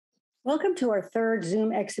Welcome to our third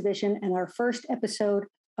Zoom exhibition and our first episode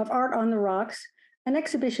of Art on the Rocks, an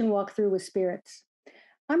exhibition walkthrough with spirits.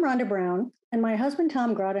 I'm Rhonda Brown, and my husband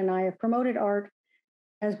Tom Grotta and I have promoted art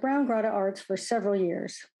as Brown Grotta Arts for several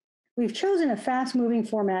years. We've chosen a fast-moving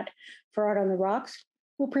format for Art on the Rocks.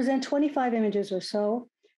 We'll present 25 images or so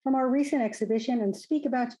from our recent exhibition and speak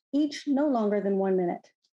about each no longer than 1 minute.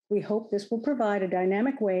 We hope this will provide a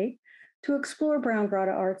dynamic way to explore Brown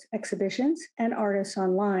Grotta Arts exhibitions and artists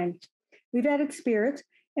online. We've added spirits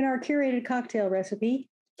in our curated cocktail recipe,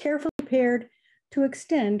 carefully paired to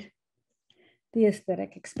extend the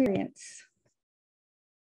aesthetic experience.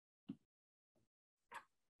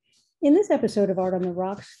 In this episode of Art on the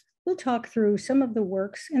Rocks, we'll talk through some of the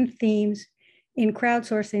works and themes in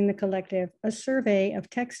Crowdsourcing the Collective, a survey of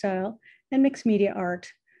textile and mixed media art,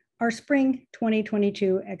 our spring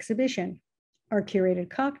 2022 exhibition. Our curated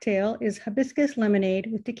cocktail is hibiscus lemonade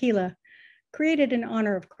with tequila, created in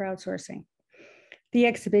honor of crowdsourcing. The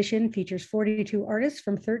exhibition features 42 artists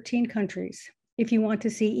from 13 countries. If you want to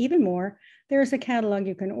see even more, there is a catalog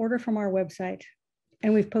you can order from our website.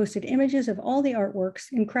 And we've posted images of all the artworks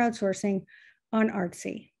in crowdsourcing on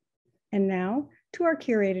Artsy. And now to our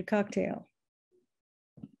curated cocktail.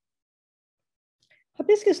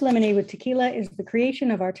 Hibiscus lemonade with tequila is the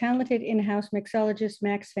creation of our talented in-house mixologist,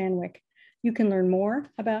 Max Vanwyck. You can learn more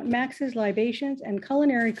about Max's libations and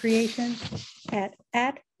culinary creations at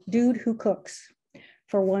 @DudeWhoCooks.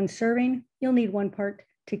 For one serving, you'll need 1 part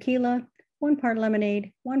tequila, 1 part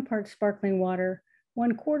lemonade, 1 part sparkling water,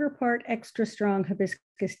 1/4 part extra strong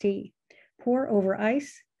hibiscus tea. Pour over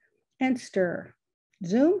ice and stir.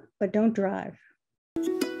 Zoom, but don't drive.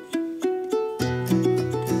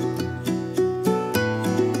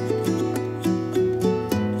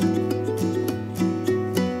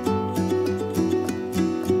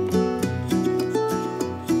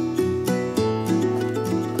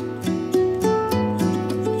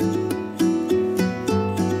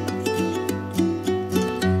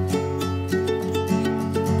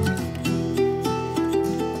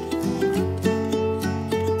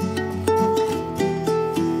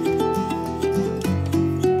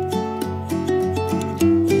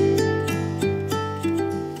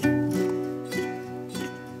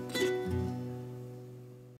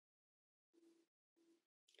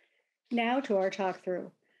 Now to our talk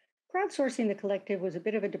through. Crowdsourcing the Collective was a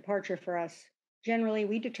bit of a departure for us. Generally,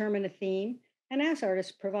 we determine a theme and ask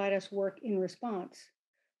artists to provide us work in response.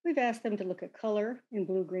 We've asked them to look at color in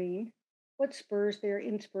blue-green, what spurs their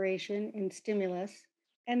inspiration in stimulus,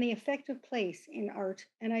 and the effect of place in art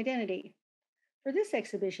and identity. For this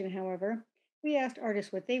exhibition, however, we asked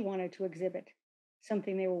artists what they wanted to exhibit,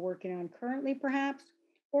 something they were working on currently perhaps,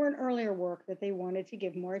 or an earlier work that they wanted to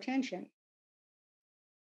give more attention.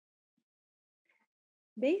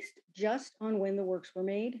 Based just on when the works were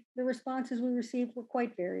made, the responses we received were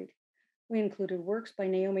quite varied. We included works by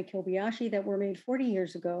Naomi Kobayashi that were made 40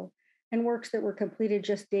 years ago and works that were completed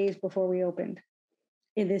just days before we opened.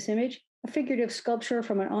 In this image, a figurative sculpture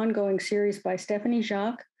from an ongoing series by Stephanie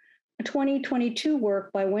Jacques, a 2022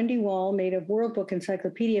 work by Wendy Wall made of World Book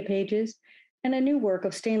Encyclopedia pages, and a new work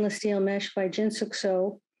of stainless steel mesh by Jin Suk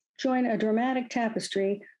So join a dramatic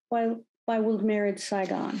tapestry by Wildmerid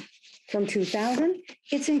Saigon. From 2000,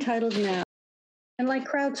 it's entitled Now. And like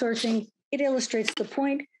crowdsourcing, it illustrates the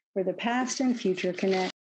point where the past and future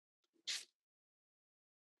connect.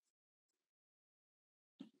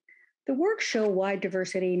 The works show wide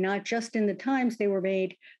diversity, not just in the times they were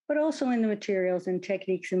made, but also in the materials and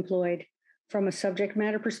techniques employed. From a subject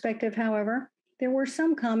matter perspective, however, there were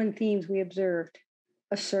some common themes we observed: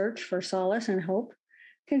 a search for solace and hope,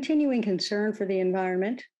 continuing concern for the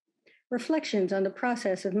environment, reflections on the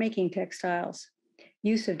process of making textiles,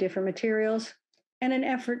 use of different materials, and an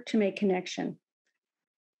effort to make connection.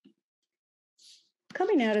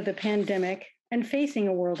 Coming out of the pandemic and facing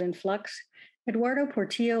a world in flux, Eduardo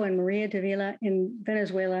Portillo and Maria Davila in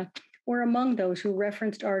Venezuela were among those who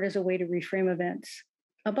referenced art as a way to reframe events.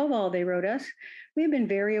 Above all, they wrote us, we have been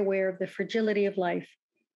very aware of the fragility of life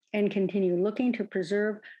and continue looking to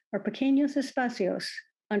preserve our pequeños espacios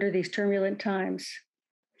under these turbulent times.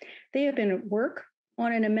 They have been at work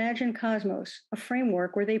on an imagined cosmos, a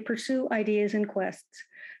framework where they pursue ideas and quests,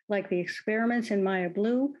 like the experiments in Maya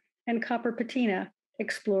Blue and Copper Patina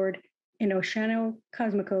explored in Oceano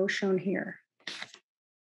Cosmico, shown here.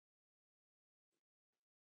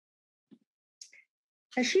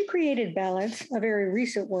 As she created Balance, a very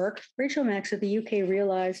recent work, Rachel Max of the UK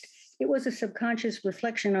realized it was a subconscious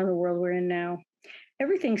reflection on the world we're in now.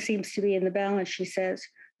 Everything seems to be in the balance, she says.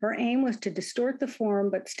 Her aim was to distort the form,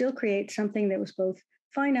 but still create something that was both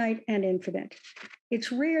finite and infinite.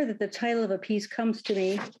 It's rare that the title of a piece comes to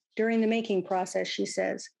me during the making process, she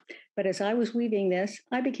says. But as I was weaving this,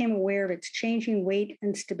 I became aware of its changing weight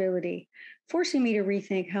and stability, forcing me to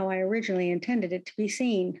rethink how I originally intended it to be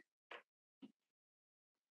seen.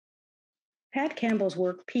 Pat Campbell's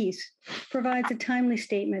work, Peace, provides a timely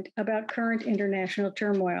statement about current international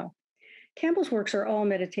turmoil. Campbell's works are all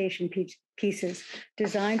meditation pieces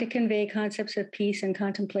designed to convey concepts of peace and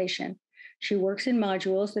contemplation. She works in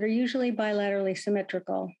modules that are usually bilaterally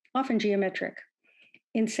symmetrical, often geometric.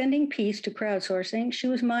 In sending Peace to crowdsourcing, she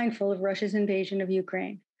was mindful of Russia's invasion of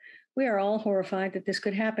Ukraine. We are all horrified that this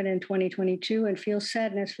could happen in 2022 and feel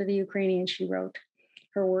sadness for the Ukrainians, she wrote.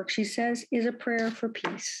 Her work, she says, is a prayer for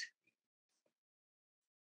peace.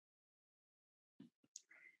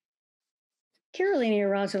 Carolina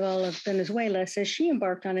Razaval of Venezuela says she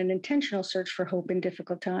embarked on an intentional search for hope in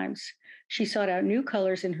difficult times. She sought out new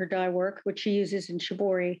colors in her dye work, which she uses in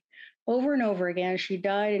shibori. Over and over again, she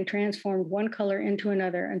dyed and transformed one color into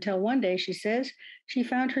another until one day, she says, she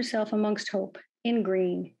found herself amongst hope, in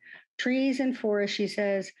green. Trees and forests, she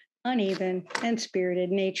says, uneven and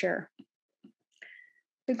spirited nature.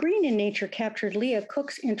 The green in nature captured Leah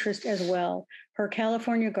Cook's interest as well. Her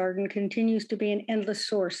California garden continues to be an endless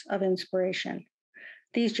source of inspiration.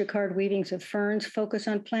 These jacquard weavings of ferns focus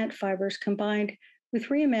on plant fibers combined with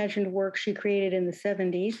reimagined work she created in the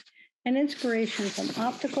 70s and inspiration from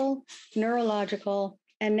optical, neurological,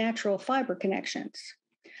 and natural fiber connections.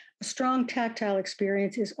 A strong tactile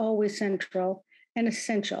experience is always central and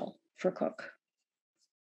essential for Cook.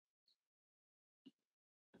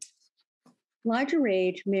 Elijah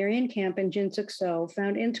Rage, Marion Kemp, and Jinsuk So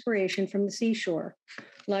found inspiration from the seashore.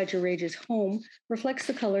 Elijah Rage's home reflects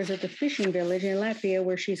the colors of the fishing village in Latvia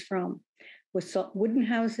where she's from, with wooden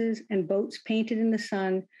houses and boats painted in the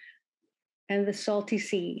sun and the salty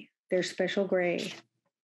sea, their special gray.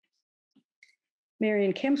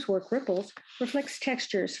 Marion Kemp's work, Ripples, reflects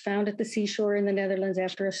textures found at the seashore in the Netherlands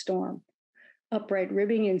after a storm. Upright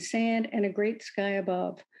ribbing in sand and a great sky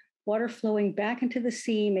above. Water flowing back into the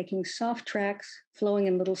sea, making soft tracks, flowing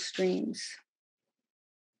in little streams.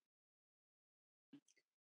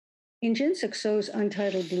 In Jinsuk So's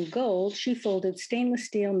untitled Blue Gold, she folded stainless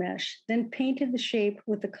steel mesh, then painted the shape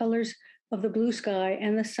with the colors of the blue sky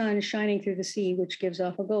and the sun shining through the sea, which gives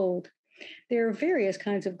off a gold. There are various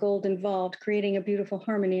kinds of gold involved, creating a beautiful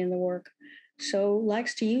harmony in the work. So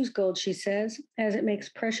likes to use gold, she says, as it makes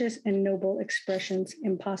precious and noble expressions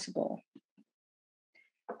impossible.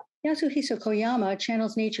 Yasuhisa Koyama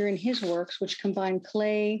channels nature in his works, which combine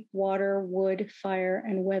clay, water, wood, fire,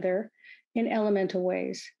 and weather in elemental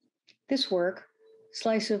ways. This work,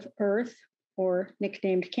 Slice of Earth, or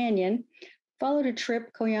nicknamed Canyon, followed a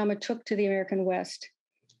trip Koyama took to the American West.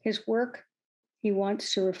 His work, he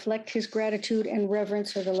wants to reflect his gratitude and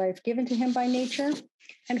reverence for the life given to him by nature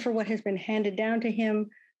and for what has been handed down to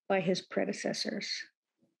him by his predecessors.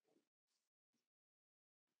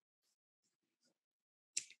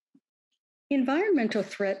 Environmental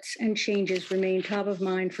threats and changes remain top of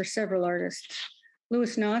mind for several artists.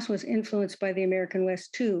 Louis Noss was influenced by the American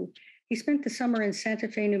West too. He spent the summer in Santa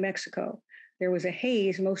Fe, New Mexico. There was a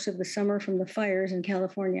haze most of the summer from the fires in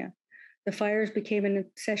California. The fires became an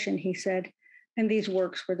obsession, he said, and these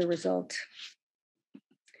works were the result.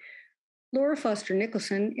 Laura Foster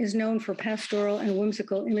Nicholson is known for pastoral and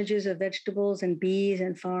whimsical images of vegetables and bees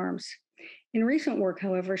and farms. In recent work,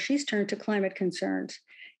 however, she's turned to climate concerns,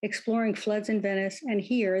 exploring floods in Venice and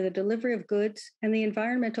here the delivery of goods and the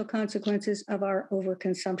environmental consequences of our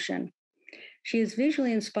overconsumption. She is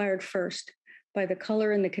visually inspired first by the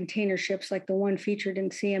color in the container ships like the one featured in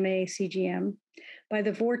CMA CGM, by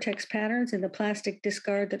the vortex patterns in the plastic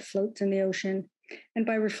discard that floats in the ocean, and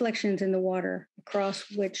by reflections in the water across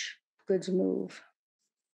which goods move.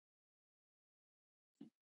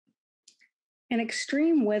 An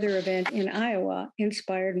extreme weather event in Iowa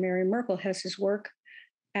inspired Mary Merkel Hess's work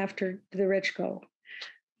after the Rechko.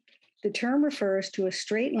 The term refers to a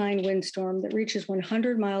straight line windstorm that reaches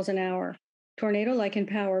 100 miles an hour, tornado-like in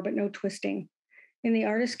power, but no twisting. In the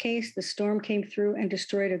artist's case, the storm came through and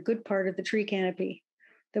destroyed a good part of the tree canopy.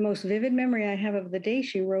 The most vivid memory I have of the day,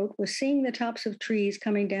 she wrote, was seeing the tops of trees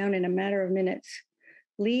coming down in a matter of minutes.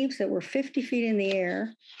 Leaves that were 50 feet in the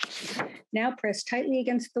air now pressed tightly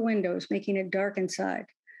against the windows, making it dark inside.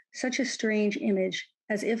 Such a strange image,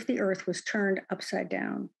 as if the earth was turned upside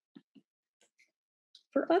down.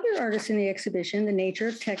 For other artists in the exhibition, the nature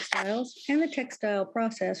of textiles and the textile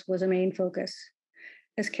process was a main focus.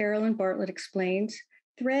 As Carolyn Bartlett explains,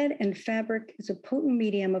 thread and fabric is a potent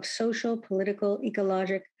medium of social, political,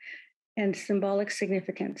 ecologic, and symbolic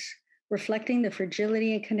significance. reflecting the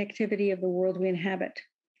fragility and connectivity of the world we inhabit.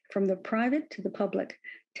 From the private to the public,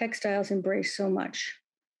 textiles embrace so much.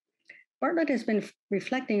 Bartlett has been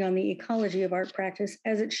reflecting on the ecology of art practice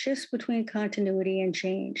as it shifts between continuity and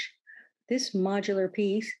change. This modular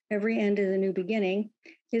piece, Every End is a New Beginning,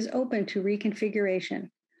 is open to reconfiguration,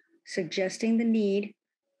 suggesting the need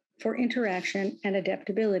for interaction and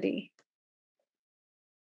adaptability.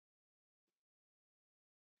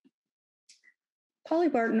 Polly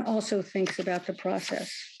Barton also thinks about the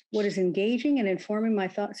process. What is engaging and informing my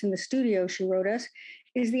thoughts in the studio, she wrote us,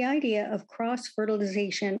 is the idea of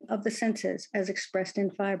cross-fertilization of the senses as expressed in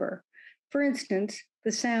fiber. For instance,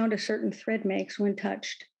 the sound a certain thread makes when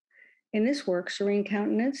touched. In this work, Serene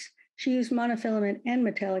Countenance, she used monofilament and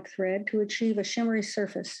metallic thread to achieve a shimmery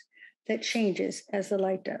surface that changes as the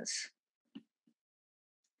light does.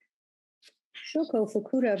 Shoko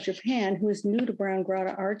Fukuda of Japan, who is new to Brown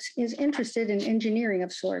Grotto Arts, is interested in engineering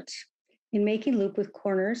of sorts. In Making Loop with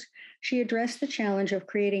Corners, she addressed the challenge of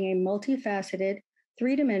creating a multifaceted,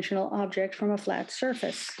 three-dimensional object from a flat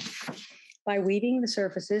surface. By weaving the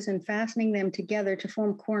surfaces and fastening them together to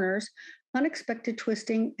form corners, unexpected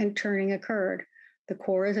twisting and turning occurred. The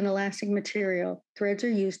core is an elastic material. Threads are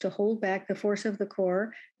used to hold back the force of the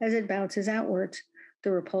core as it bounces outwards.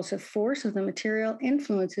 The repulsive force of the material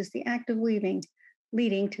influences the act of weaving,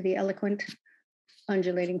 leading to the eloquent,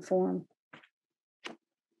 undulating form.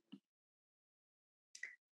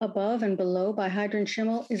 Above and Below by Hydrant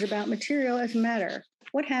Schimmel is about material as matter.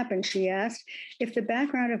 What happens, she asked, if the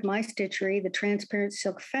background of my stitchery, the transparent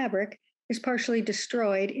silk fabric, is partially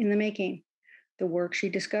destroyed in the making? The work, she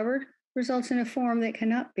discovered, results in a form that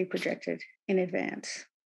cannot be projected in advance.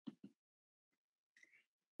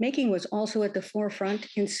 Making was also at the forefront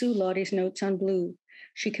in Sue Lottie's Notes on Blue.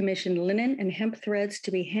 She commissioned linen and hemp threads to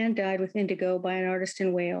be hand-dyed with indigo by an artist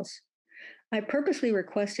in Wales. I purposely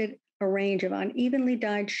requested a range of unevenly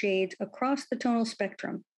dyed shades across the tonal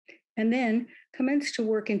spectrum, and then commenced to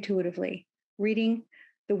work intuitively, reading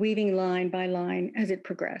the weaving line by line as it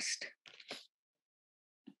progressed.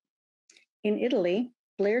 In Italy,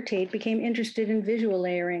 Blair Tate became interested in visual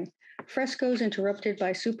layering, frescoes interrupted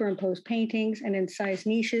by superimposed paintings and incised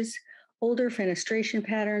niches, older fenestration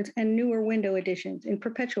patterns, and newer window additions in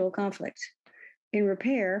perpetual conflict. In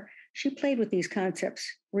Repair, she played with these concepts,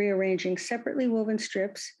 rearranging separately woven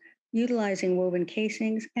strips, utilizing woven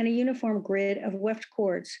casings, and a uniform grid of weft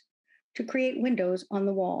cords to create windows on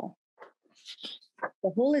the wall.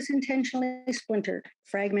 The whole is intentionally splintered,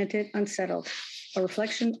 fragmented, unsettled, a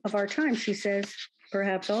reflection of our time, she says,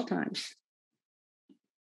 perhaps all times.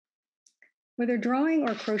 Whether drawing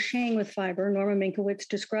or crocheting with fiber, Norma Minkowitz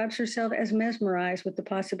describes herself as mesmerized with the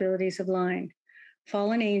possibilities of line.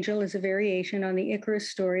 Fallen Angel is a variation on the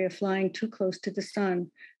Icarus story of flying too close to the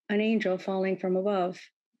sun, an angel falling from above.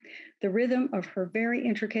 The rhythm of her very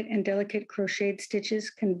intricate and delicate crocheted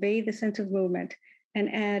stitches convey the sense of movement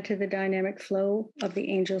and add to the dynamic flow of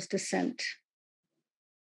the angel's descent.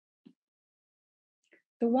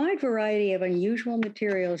 The wide variety of unusual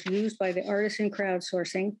materials used by the artists in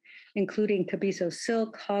crowdsourcing, including cabizo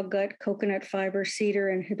silk, hoggut, coconut fiber, cedar,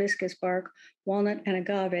 and hibiscus bark, walnut, and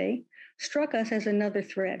agave, struck us as another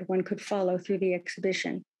thread one could follow through the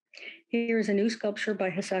exhibition. Here is a new sculpture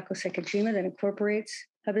by Hisako Sekijima that incorporates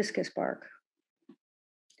hibiscus bark.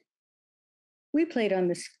 We played on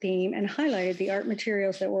this theme and highlighted the art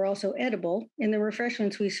materials that were also edible in the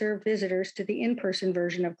refreshments we served visitors to the in-person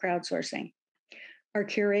version of crowdsourcing. Our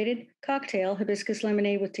curated cocktail, hibiscus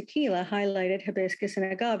lemonade with tequila, highlighted hibiscus and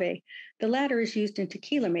agave. The latter is used in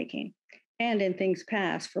tequila making and in Things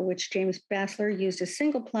Past, for which James Bassler used a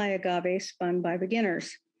single-ply agave spun by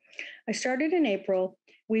beginners. I started in April,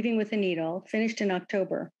 weaving with a needle, finished in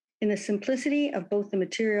October. In the simplicity of both the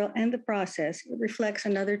material and the process, it reflects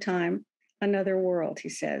another time, another world, he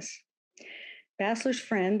says. Bassler's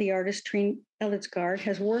friend, the artist Trine Ellitzgard,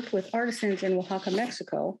 has worked with artisans in Oaxaca,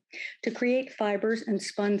 Mexico, to create fibers and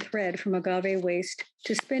spun thread from agave waste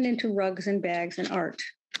to spin into rugs and bags and art.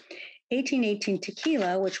 1818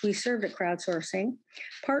 Tequila, which we served at crowdsourcing,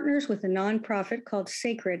 partners with a nonprofit called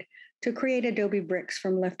Sacred to create adobe bricks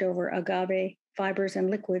from leftover agave fibers and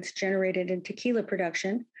liquids generated in tequila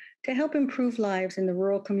production to help improve lives in the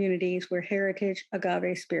rural communities where heritage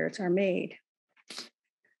agave spirits are made.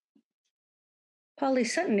 Polly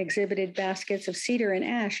Sutton exhibited baskets of cedar and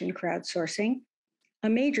ash in crowdsourcing. A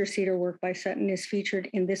major cedar work by Sutton is featured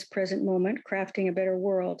in This Present Moment, Crafting a Better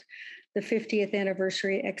World, the 50th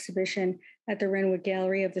anniversary exhibition at the Renwick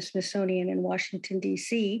Gallery of the Smithsonian in Washington,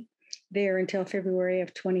 D.C., there until February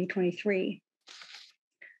of 2023.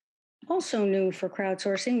 Also new for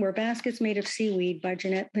crowdsourcing were baskets made of seaweed by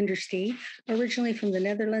Jeanette Lindersty, originally from the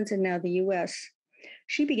Netherlands and now the US.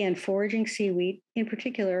 She began foraging seaweed, in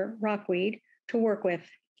particular rockweed, to work with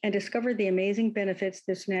and discovered the amazing benefits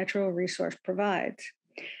this natural resource provides.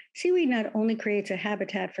 Seaweed not only creates a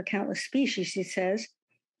habitat for countless species, she says,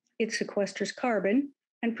 it sequesters carbon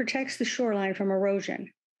and protects the shoreline from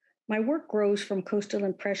erosion. My work grows from coastal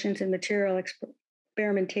impressions and material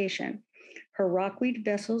experimentation. Her rockweed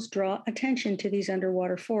vessels draw attention to these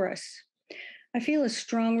underwater forests. I feel a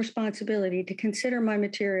strong responsibility to consider my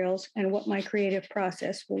materials and what my creative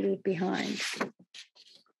process will leave behind.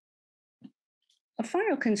 A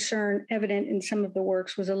final concern evident in some of the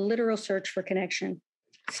works was a literal search for connection.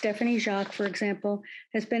 Stephanie Jacques, for example,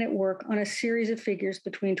 has been at work on a series of figures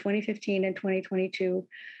between 2015 and 2022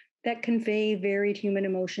 that convey varied human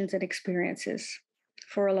emotions and experiences.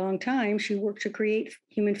 For a long time, she worked to create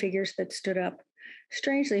human figures that stood up.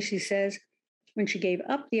 Strangely, she says, when she gave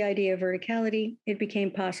up the idea of verticality, it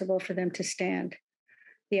became possible for them to stand.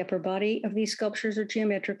 The upper body of these sculptures are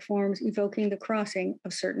geometric forms evoking the crossing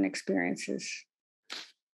of certain experiences.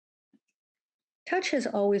 Touch has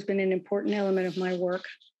always been an important element of my work,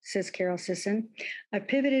 says Carol Sisson. I've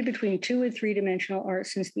pivoted between 2 and 3-dimensional art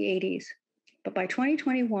since the 80s. But by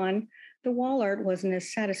 2021, the wall art wasn't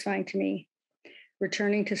as satisfying to me.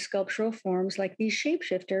 Returning to sculptural forms like these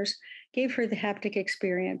shapeshifters gave her the haptic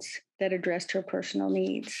experience that addressed her personal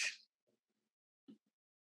needs.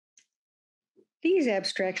 These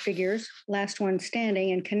abstract figures, Last One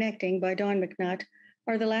Standing and Connecting by Dawn McNutt,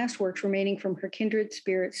 are the last works remaining from her Kindred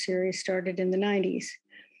Spirits series started in the 90s.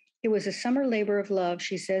 It was a summer labor of love,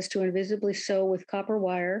 she says, to invisibly sew with copper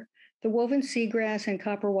wire, the woven seagrass and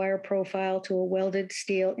copper wire profile to a welded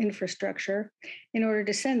steel infrastructure in order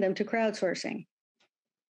to send them to crowdsourcing.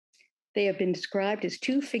 They have been described as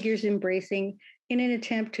two figures embracing in an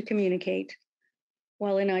attempt to communicate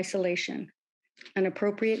while in isolation, an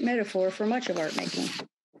appropriate metaphor for much of art making.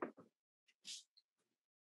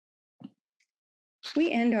 We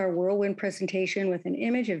end our whirlwind presentation with an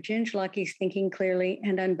image of Ginge Lucky's Thinking Clearly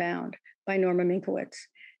and Unbound by Norma Minkowitz.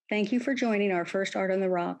 Thank you for joining our first Art on the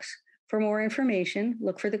Rocks. For more information,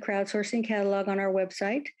 look for the crowdsourcing catalog on our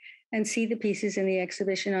website and see the pieces in the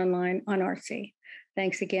exhibition online on Artsy.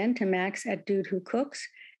 Thanks again to Max at Dude Who Cooks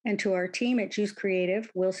and to our team at Juice Creative,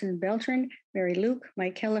 Wilson Beltran, Mary Luke,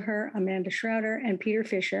 Mike Kelleher, Amanda Schroeder, and Peter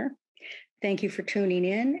Fisher. Thank you for tuning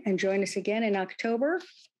in and join us again in October.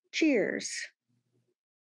 Cheers.